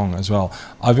Hong Kong as well.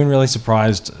 I've been really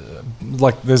surprised.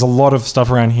 There's a lot of stuff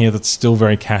around here that's still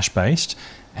very cash based,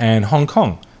 and Hong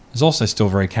Kong is also still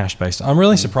very cash based. I'm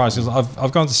really surprised because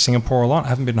I've gone to Singapore a lot. I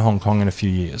haven't been to Hong Kong in a few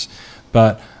years,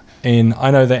 but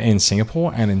I know that in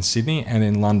Singapore and in Sydney and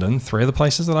in London, 3 of the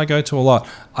places that I go to a lot,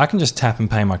 I can just tap and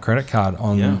pay my credit card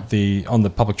on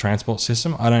the public transport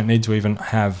system. I don't need to even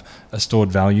have a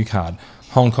stored value card.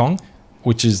 Hong Kong,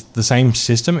 which is the same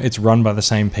system, it's run by the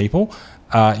same people.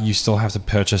 You still have to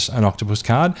purchase an Octopus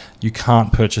card. You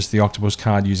can't purchase the Octopus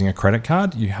card using a credit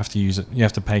card. You have to use it. You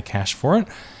have to pay cash for it.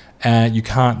 And you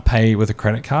can't pay with a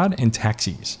credit card in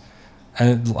taxis.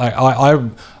 And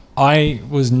I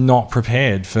was not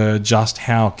prepared for just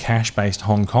how cash-based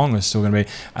Hong Kong is still going to be,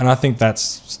 and I think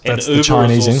that's And the Uber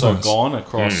Chinese has also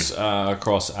influence. gone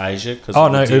across Asia.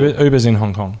 Uber's in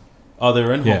Hong Kong. Oh,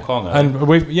 they're in Hong Kong. And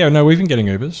we've been getting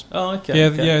Ubers. Oh, okay.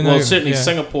 Certainly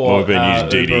Singapore. Well, we've been using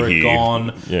Didi Uber had here.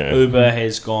 gone. Yeah. Uber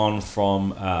has gone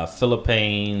from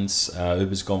Philippines.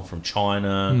 Uber's gone from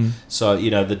China. So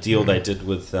the deal they did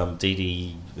with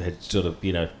Didi had sort of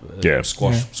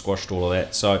squashed all of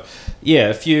that. So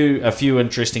a few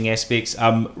interesting aspects.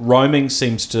 Roaming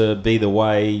seems to be the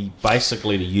way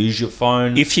basically to use your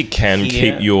phone. If you can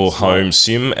here. keep your It's home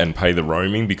SIM and pay the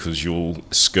roaming, because you'll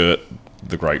skirt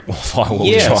the Great Firewall of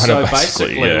Yeah, China, so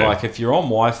basically. basically, like if you're on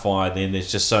Wi-Fi, then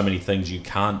there's just so many things you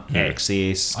can't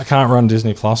access. I can't run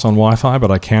Disney Plus on Wi-Fi, but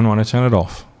I can when I turn it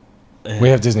off. We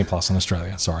have Disney Plus in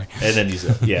Australia. Sorry. And then you you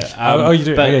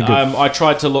do? But Okay, good. I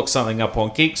tried to look something up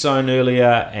on GeekZone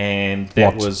earlier, and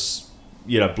that Blocked. was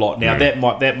blocked. Now that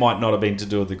might not have been to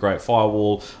do with the Great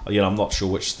Firewall. I'm not sure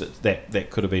which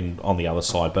that could have been on the other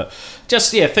side, but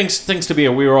just things to be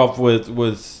aware of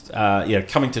with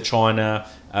coming to China.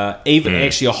 Even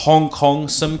actually a Hong Kong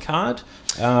SIM card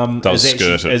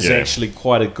is actually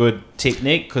quite a good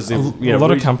technique, because A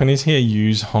lot of companies here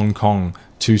use Hong Kong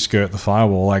to skirt the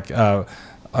firewall.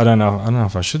 I don't know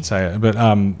if I should say it, but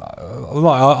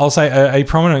I'll say a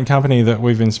prominent company that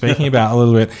we've been speaking about a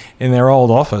little bit, in their old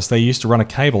office, they used to run a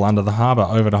cable under the harbour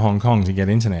over to Hong Kong to get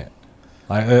internet.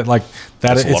 Like that.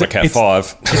 That's a lot of Cat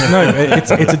 5.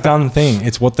 It's a done thing.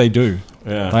 It's what they do.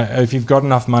 Yeah. If you've got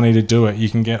enough money to do it, you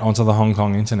can get onto the Hong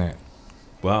Kong internet.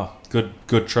 Wow, good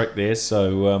trick there.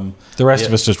 So The rest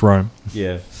of us just roam.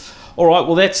 Yeah. All right.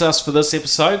 Well, that's us for this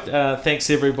episode. Thanks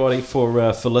everybody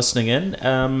for listening in.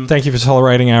 Thank you for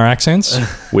tolerating our accents.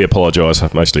 We apologise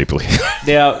most deeply.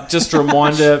 Now, just a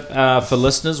reminder for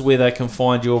listeners where they can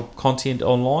find your content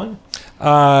online.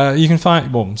 You can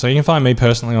find me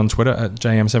personally on Twitter at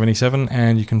JM77,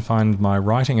 and you can find my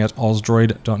writing at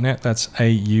ausdroid.net. That's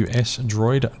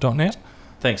AUSdroid.net.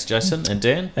 Thanks, Jason and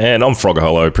Dan. And I'm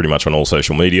Frogaholo pretty much on all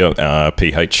social media,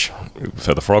 PH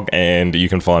for the Frog, and you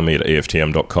can find me at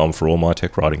EFTM.com for all my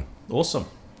tech writing. Awesome.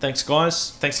 Thanks,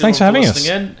 guys. Thanks for having us.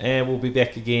 listening in, and we'll be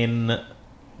back again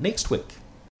next week.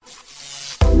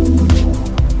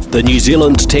 The New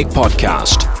Zealand Tech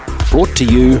Podcast, brought to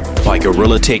you by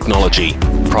Gorilla Technology,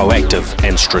 proactive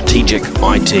and strategic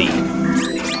IT.